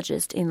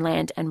anthropologist in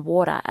land and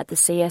water at the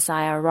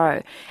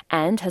CSIRO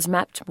and has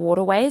mapped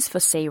waterways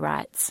for sea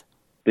rights.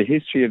 The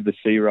history of the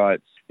sea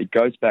rights, it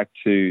goes back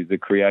to the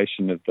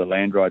creation of the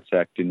Land Rights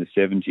Act in the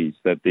 70s,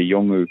 that the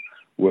Yolngu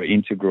were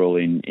integral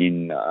in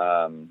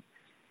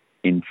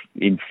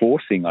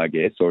enforcing, I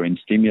guess, or in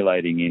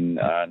stimulating in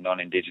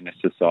non-Indigenous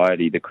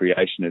society the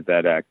creation of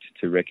that act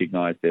to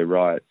recognise their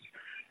rights.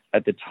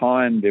 At the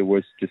time, there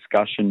was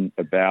discussion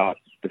about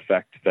the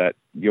fact that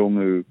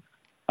Yolngu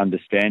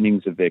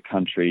understandings of their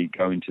country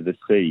go into the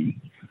sea,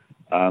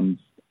 and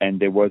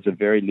there was a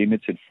very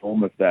limited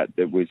form of that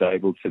was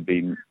able to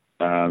be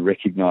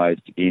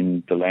recognised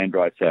in the Land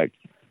Rights Act,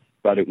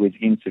 but it was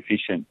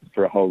insufficient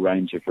for a whole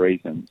range of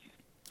reasons.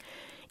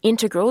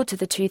 Integral to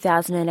the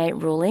 2008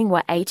 ruling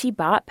were 80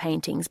 bark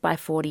paintings by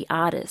 40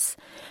 artists.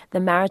 The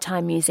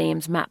Maritime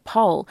Museum's Matt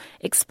Poll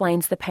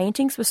explains the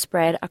paintings were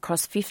spread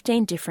across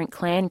 15 different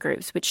clan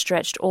groups, which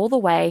stretched all the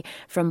way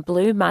from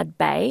Blue Mud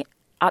Bay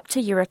up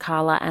to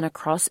Yirrkala and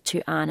across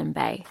to Arnhem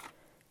Bay.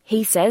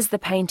 He says the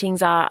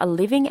paintings are a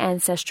living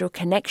ancestral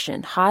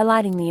connection,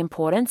 highlighting the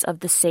importance of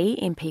the sea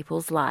in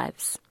people's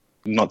lives.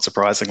 Not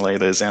surprisingly,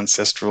 there's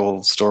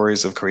ancestral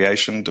stories of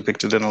creation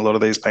depicted in a lot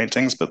of these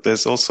paintings, but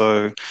there's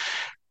also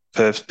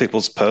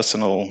people's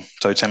personal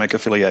totemic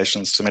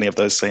affiliations to many of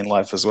those seen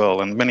life as well,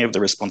 and many of the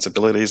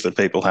responsibilities that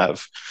people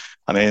have.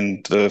 I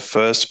mean, the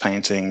first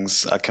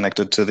paintings are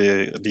connected to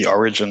the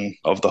origin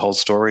of the whole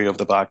story of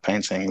the bark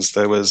paintings.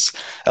 There was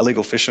a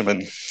legal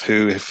fisherman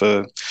who,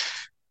 for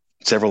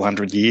several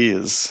hundred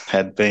years,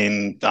 had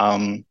been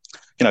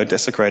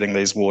desecrating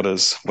these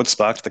waters. What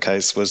sparked the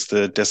case was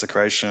the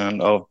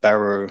desecration of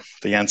Barrow,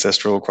 the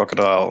ancestral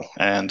crocodile,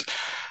 and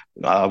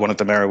one of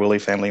the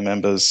Marawili family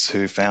members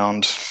who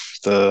found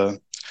the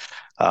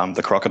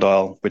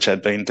crocodile, which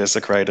had been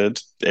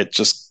desecrated. It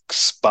just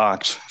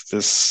sparked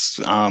this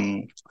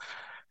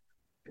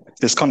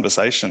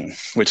conversation,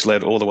 which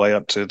led all the way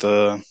up to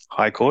the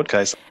High Court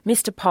case.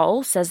 Mr.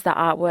 Poll says the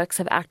artworks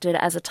have acted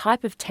as a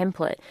type of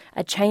template,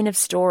 a chain of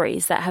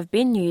stories that have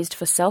been used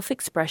for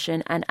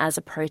self-expression and as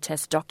a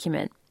protest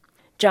document.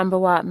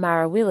 Jambawa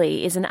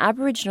Marawili is an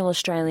Aboriginal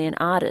Australian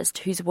artist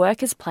whose work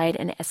has played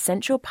an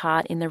essential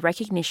part in the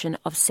recognition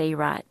of sea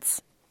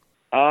rights.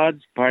 Art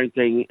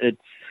painting, it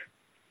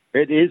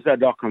is a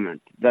document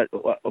that,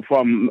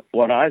 from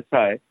what I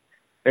say,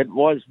 it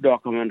was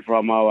document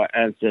from our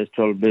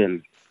ancestral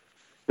being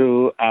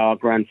to our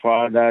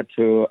grandfather,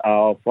 to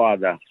our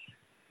father,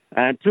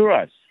 and to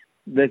us.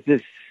 This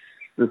is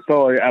the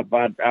story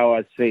about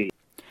our sea.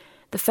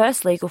 The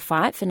first legal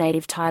fight for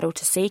native title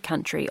to sea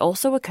country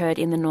also occurred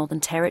in the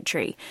Northern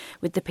Territory,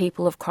 with the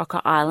people of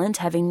Crocker Island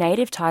having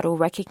native title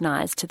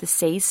recognised to the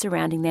seas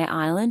surrounding their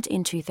island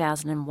in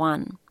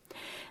 2001.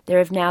 There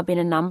have now been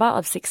a number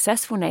of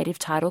successful native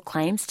title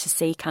claims to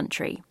sea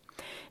country.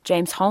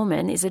 James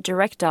Holman is a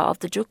director of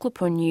the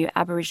Juklapunyu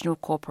Aboriginal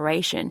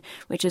Corporation,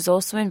 which is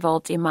also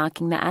involved in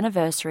marking the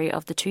anniversary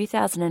of the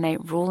 2008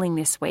 ruling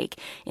this week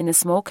in the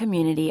small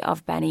community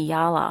of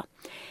Baniyala.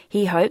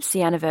 He hopes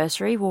the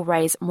anniversary will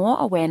raise more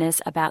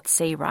awareness about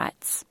sea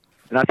rights.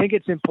 And I think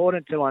it's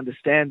important to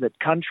understand that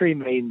country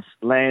means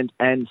land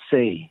and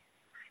sea.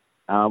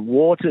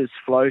 Waters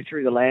flow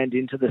through the land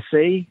into the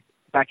sea,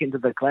 back into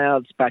the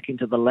clouds, back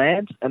into the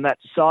land, and that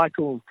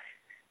cycle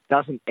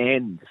doesn't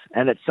end.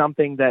 And it's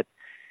something that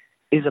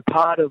is a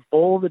part of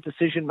all the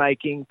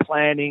decision-making,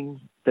 planning,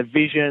 the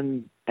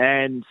vision,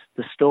 and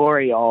the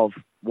story of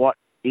what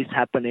is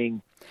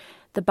happening.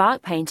 The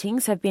bark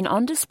paintings have been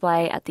on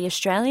display at the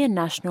Australian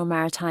National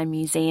Maritime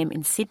Museum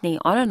in Sydney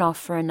on and off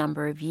for a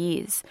number of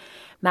years.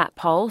 Matt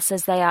Poll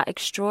says they are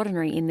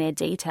extraordinary in their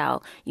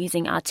detail,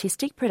 using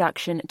artistic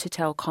production to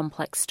tell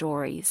complex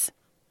stories.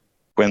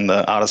 When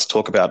the artists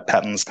talk about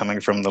patterns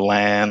coming from the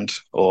land,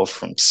 or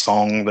from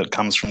song that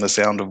comes from the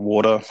sound of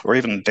water, or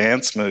even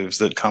dance moves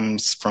that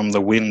comes from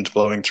the wind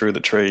blowing through the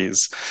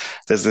trees,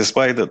 there's this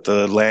way that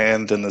the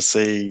land and the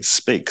sea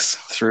speaks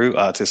through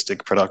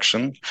artistic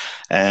production.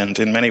 And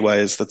in many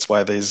ways, that's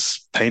why these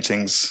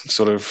paintings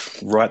sort of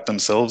write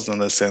themselves in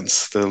a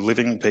sense. The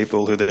living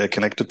people who they're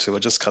connected to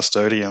are just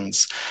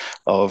custodians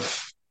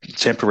of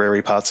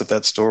temporary parts of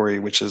that story,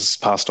 which is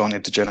passed on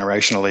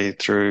intergenerationally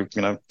through,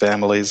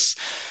 families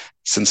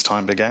since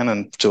time began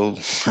until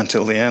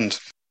the end.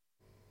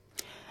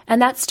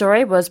 And that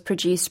story was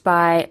produced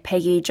by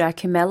Peggy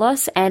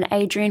Giacomellos and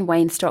Adrian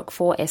Wainstock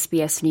for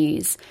SBS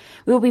News.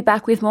 We'll be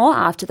back with more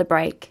after the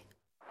break.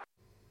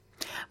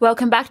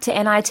 Welcome back to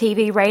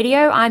NITV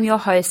Radio. I'm your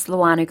host,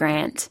 Luana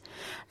Grant.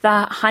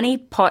 The honey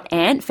pot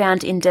ant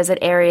found in desert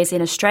areas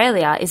in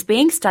Australia is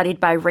being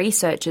studied by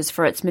researchers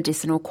for its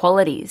medicinal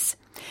qualities.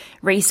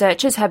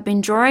 Researchers have been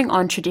drawing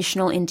on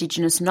traditional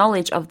Indigenous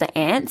knowledge of the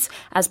ants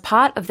as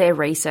part of their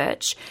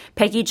research.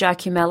 Peggy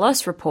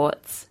Giacomellos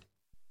reports.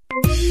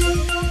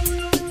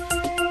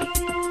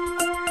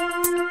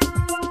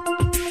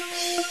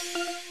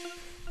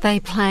 They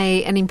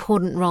play an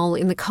important role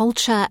in the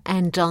culture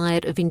and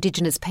diet of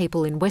Indigenous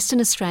people in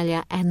Western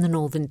Australia and the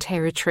Northern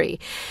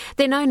Territory.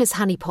 They're known as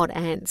honeypot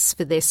ants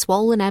for their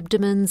swollen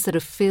abdomens that are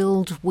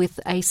filled with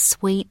a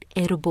sweet,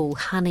 edible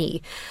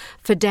honey.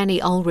 For Danny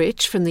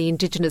Ulrich from the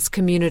Indigenous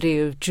community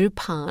of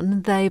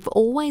Jupan, they've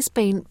always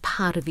been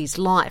part of his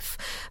life.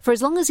 For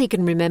as long as he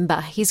can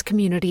remember, his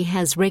community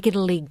has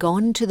regularly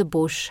gone to the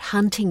bush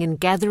hunting and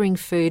gathering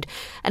food,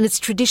 and it's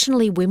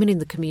traditionally women in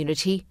the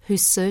community who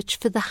search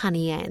for the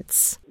honey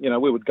ants. You know,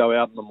 we would go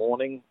out in the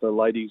morning, the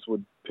ladies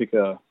would pick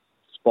a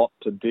spot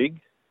to dig,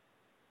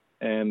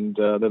 and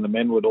then the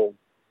men would all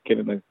get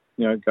in the,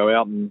 go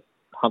out and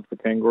hunt for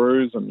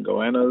kangaroos and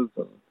goannas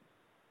and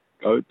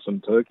goats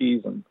and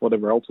turkeys and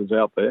whatever else is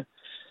out there.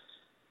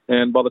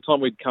 And by the time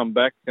we'd come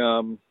back,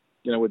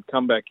 we'd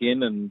come back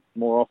in, and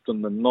more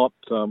often than not,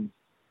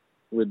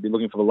 we'd be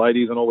looking for the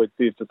ladies, and all we'd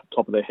see is just the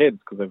top of their heads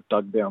because they've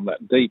dug down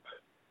that deep.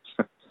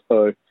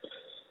 So,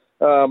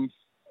 it's,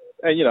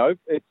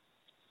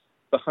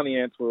 the honey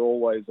ants were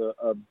always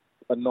a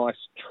nice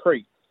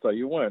treat. So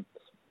you weren't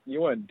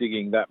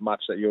digging that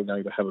much that you were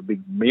going to have a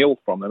big meal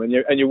from them, and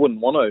you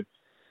wouldn't want to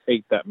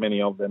eat that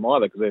many of them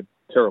either because they're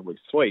terribly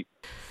sweet.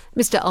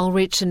 Mr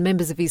Ulrich and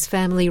members of his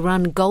family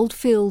run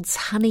Goldfields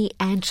Honey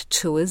Ant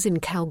Tours in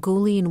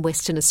Kalgoorlie in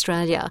Western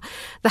Australia.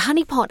 The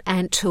Honeypot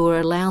Ant Tour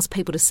allows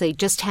people to see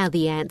just how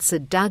the ants are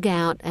dug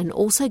out and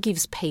also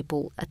gives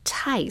people a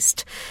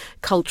taste.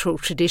 Cultural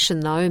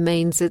tradition, though,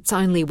 means it's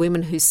only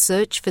women who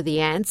search for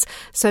the ants,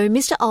 so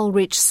Mr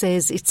Ulrich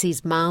says it's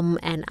his mum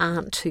and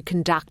aunt who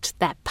conduct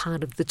that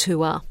part of the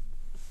tour.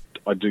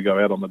 I do go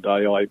out on the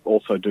day. I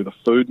also do the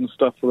food and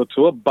stuff for the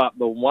tour, but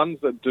the ones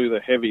that do the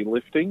heavy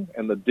lifting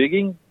and the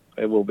digging,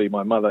 it will be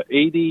my mother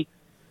Edie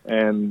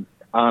and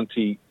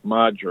Auntie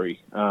Marjorie.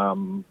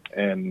 Without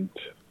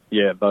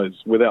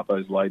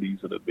those ladies,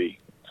 it'd be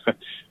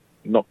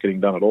not getting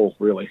done at all,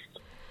 really.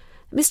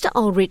 Mr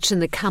Ulrich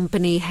and the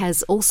company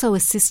has also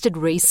assisted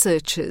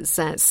researchers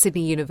at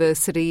Sydney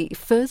University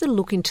further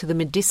look into the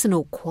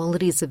medicinal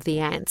qualities of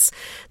the ants.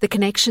 The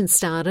connection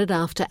started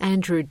after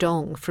Andrew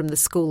Dong from the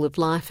School of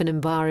Life and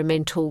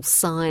Environmental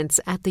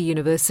Science at the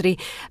university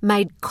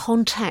made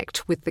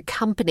contact with the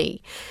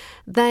company.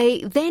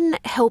 They then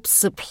helped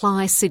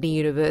supply Sydney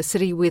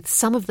University with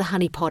some of the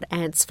honeypot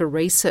ants for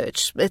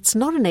research. It's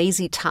not an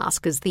easy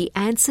task as the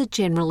ants are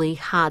generally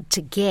hard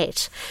to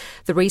get.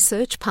 The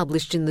research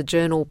published in the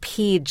journal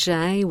Peer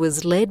J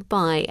was led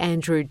by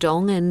Andrew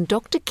Dong and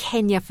Dr.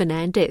 Kenya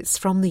Fernandez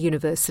from the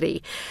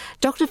university.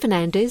 Dr.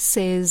 Fernandez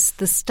says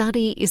the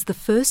study is the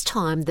first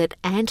time that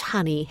ant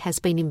honey has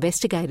been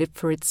investigated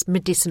for its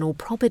medicinal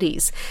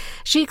properties.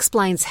 She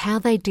explains how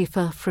they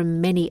differ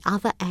from many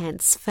other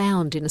ants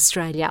found in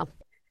Australia.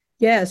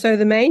 Yeah, so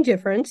the main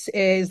difference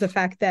is the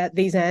fact that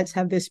these ants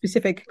have this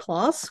specific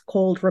class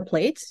called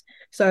repletes.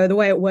 So the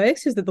way it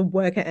works is that the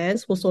worker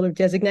ants will sort of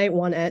designate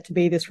one ant to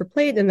be this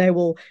replete, and they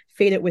will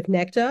feed it with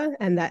nectar,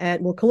 and that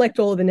ant will collect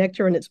all of the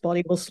nectar, and its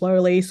body will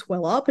slowly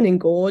swell up and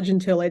engorge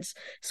until it's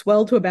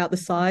swelled to about the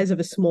size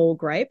of a small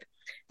grape.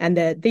 And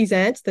these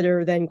ants that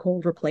are then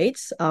called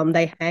repletes,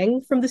 they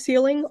hang from the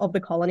ceiling of the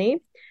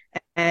colony.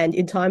 And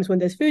in times when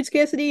there's food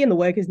scarcity and the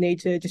workers need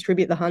to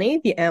distribute the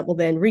honey, the ant will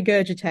then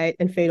regurgitate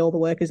and feed all the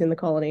workers in the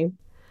colony.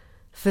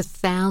 For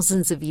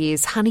thousands of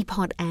years,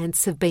 honeypot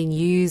ants have been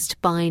used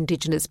by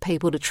Indigenous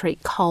people to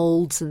treat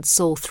colds and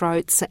sore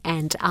throats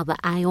and other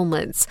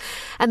ailments.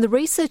 And the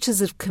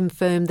researchers have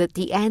confirmed that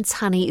the ant's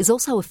honey is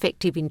also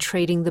effective in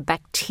treating the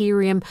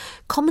bacterium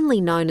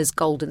commonly known as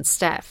golden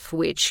staph,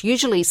 which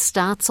usually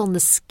starts on the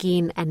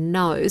skin and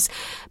nose,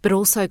 but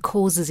also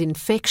causes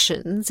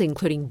infections,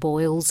 including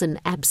boils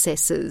and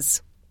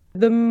abscesses.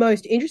 The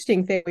most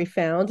interesting thing we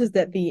found is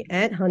that the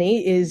ant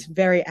honey is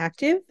very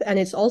active, and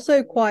it's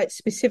also quite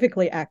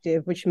specifically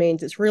active, which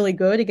means it's really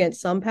good against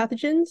some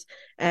pathogens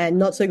and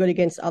not so good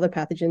against other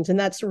pathogens. And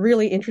that's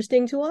really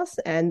interesting to us.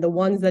 And the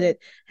ones that it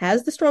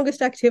has the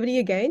strongest activity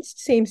against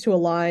seems to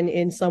align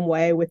in some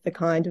way with the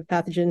kind of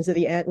pathogens that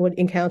the ant would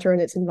encounter in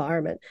its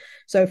environment.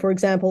 So, for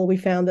example, we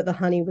found that the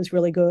honey was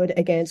really good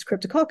against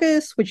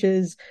Cryptococcus, which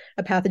is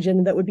a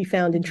pathogen that would be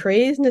found in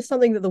trees, and it's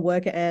something that the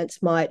worker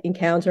ants might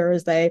encounter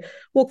as they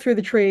walk through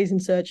the trees in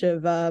search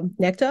of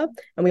nectar.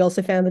 And we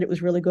also found that it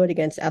was really good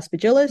against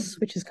Aspergillus,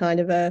 which is kind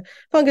of a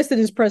fungus that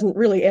is present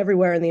really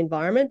everywhere in the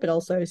environment, but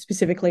also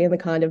specifically in the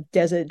kind of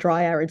desert,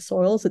 dry, arid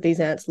soils that these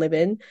ants live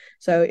in.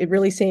 So it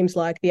really seems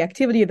like the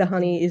activity of the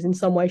honey is in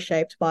some way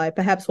shaped by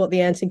perhaps what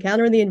the ants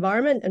encounter in the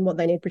environment and what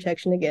they need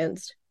protection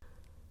against.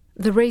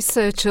 The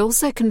research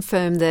also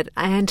confirmed that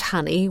ant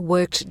honey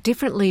worked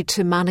differently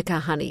to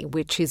manuka honey,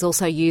 which is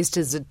also used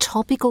as a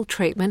topical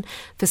treatment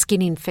for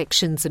skin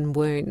infections and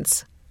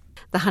wounds.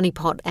 The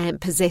honeypot ant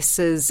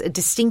possesses a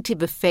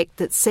distinctive effect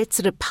that sets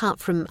it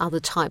apart from other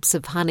types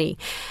of honey.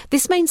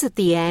 This means that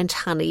the ant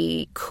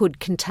honey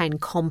could contain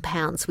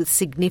compounds with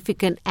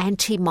significant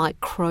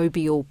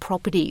antimicrobial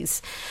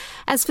properties.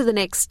 As for the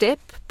next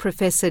step,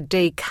 Professor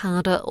Dee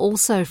Carter,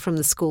 also from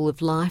the School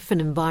of Life and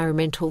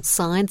Environmental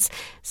Science,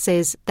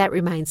 says that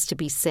remains to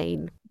be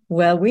seen.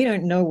 Well, we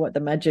don't know what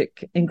the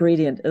magic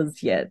ingredient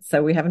is yet,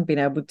 so we haven't been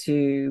able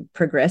to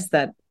progress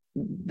that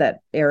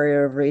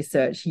area of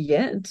research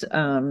yet.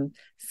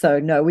 So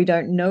no, we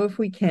don't know if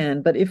we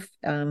can, but if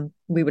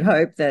we would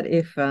hope that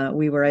if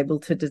we were able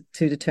to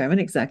determine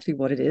exactly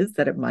what it is,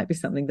 that it might be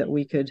something that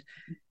we could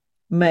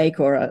make,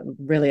 or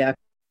really our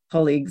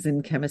colleagues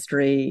in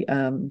chemistry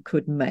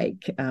could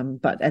make.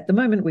 But at the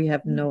moment, we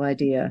have no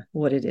idea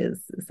what it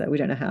is, so we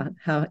don't know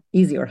how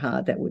easy or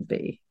hard that would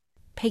be.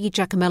 Peggy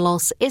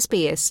Giacomellos,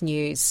 SBS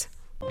News.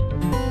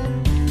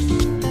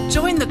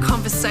 Join the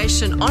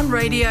conversation on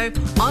radio,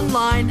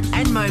 online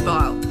and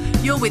mobile.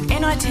 You're with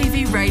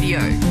NITV Radio.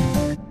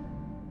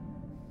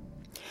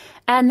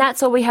 And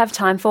that's all we have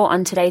time for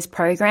on today's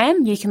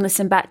program. You can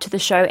listen back to the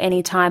show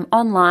anytime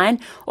online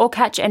or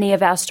catch any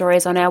of our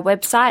stories on our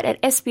website at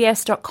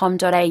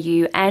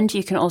sbs.com.au, and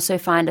you can also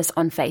find us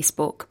on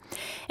Facebook.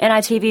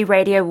 NITV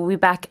Radio will be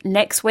back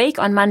next week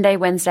on Monday,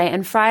 Wednesday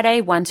and Friday,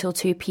 1 till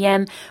 2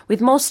 p.m, with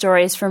more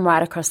stories from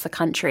right across the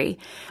country.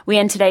 We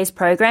end today's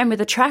program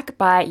with a track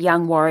by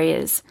Young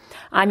Warriors.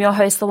 I'm your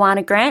host,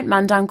 Luana Grant.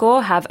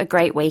 Mundungur. Have a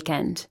great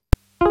weekend.